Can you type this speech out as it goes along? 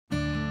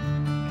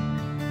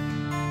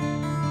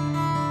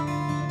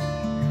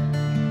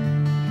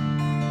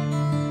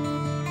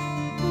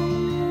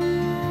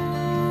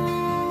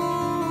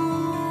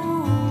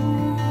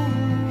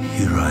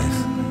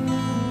Hiraeth.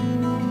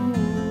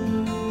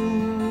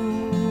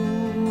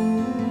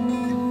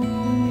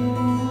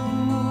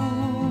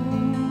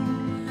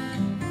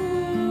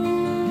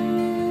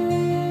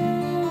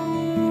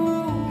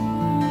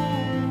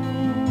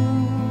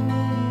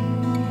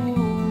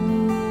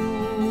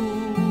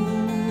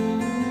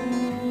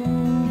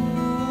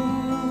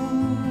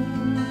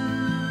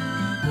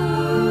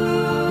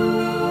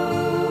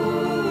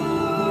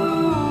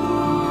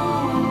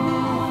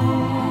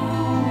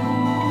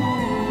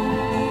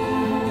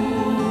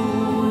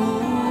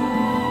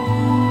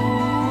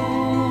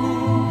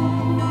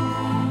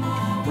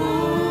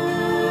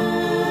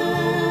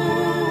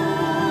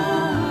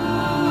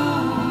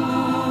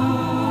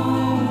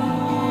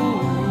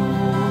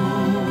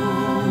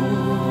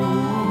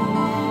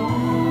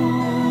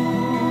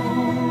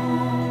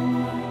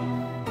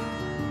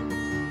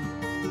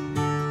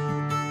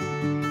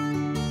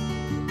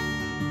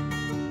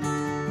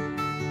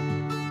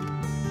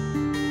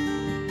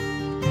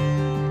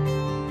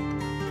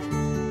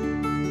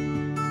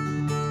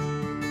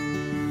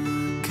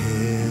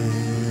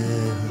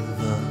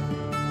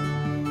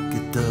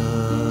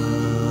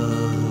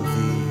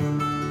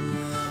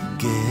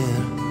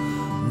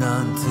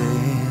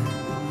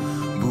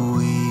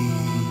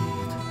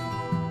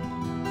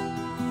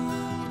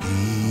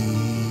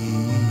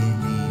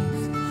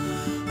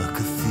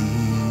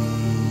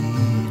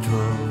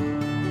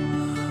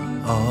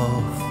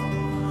 Of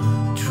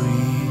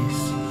trees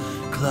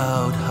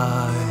cloud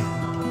high,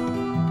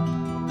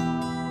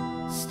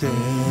 step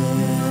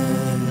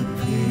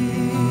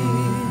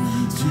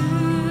into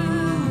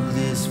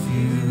this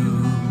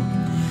view,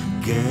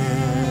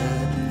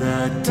 get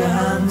that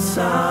dance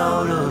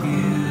out of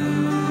you.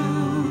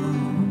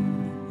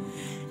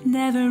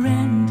 Never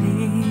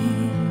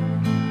ending,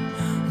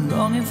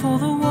 longing for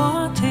the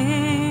waters,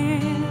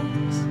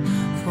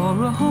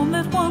 for a home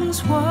that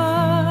once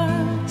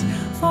was,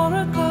 for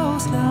a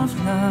ghost love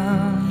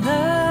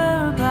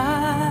lullaby,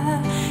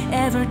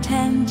 ever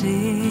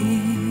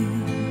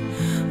tending,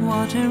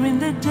 water in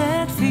the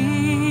dead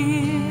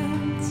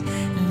fields,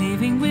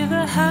 living with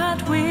a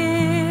heart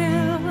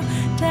will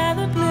tear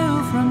the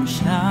blue from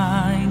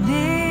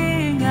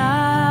shining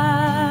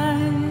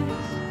eyes.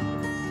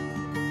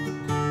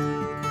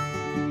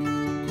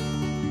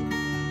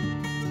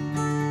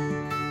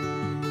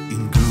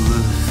 In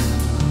Hiraeth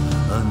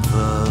and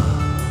the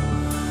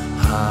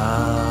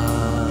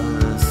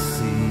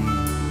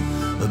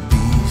a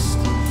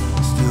beast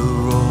still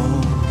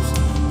roams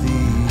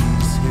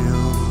these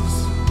hills,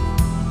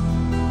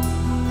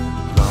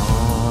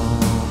 long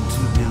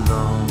to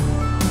belong,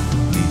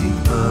 leading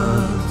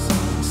birds,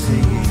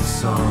 singing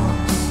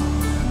songs,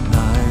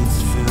 nights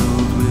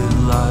filled with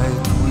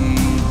light we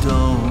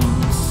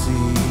don't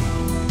see,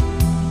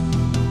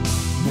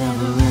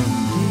 never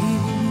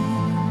ending,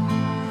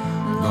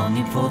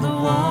 longing for the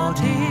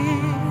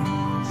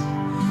waters,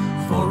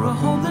 for a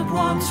home that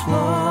once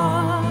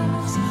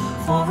was,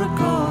 for a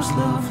ghost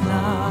love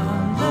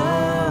lullaby,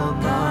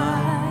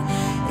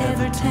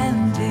 ever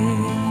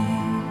tending,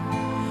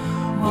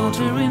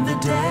 water in the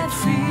dead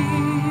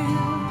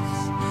fields,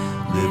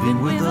 living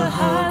with a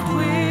heart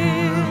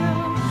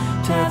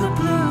will tear the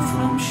blue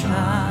from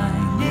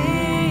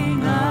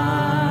shining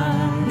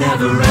eyes.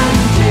 Never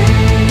ending.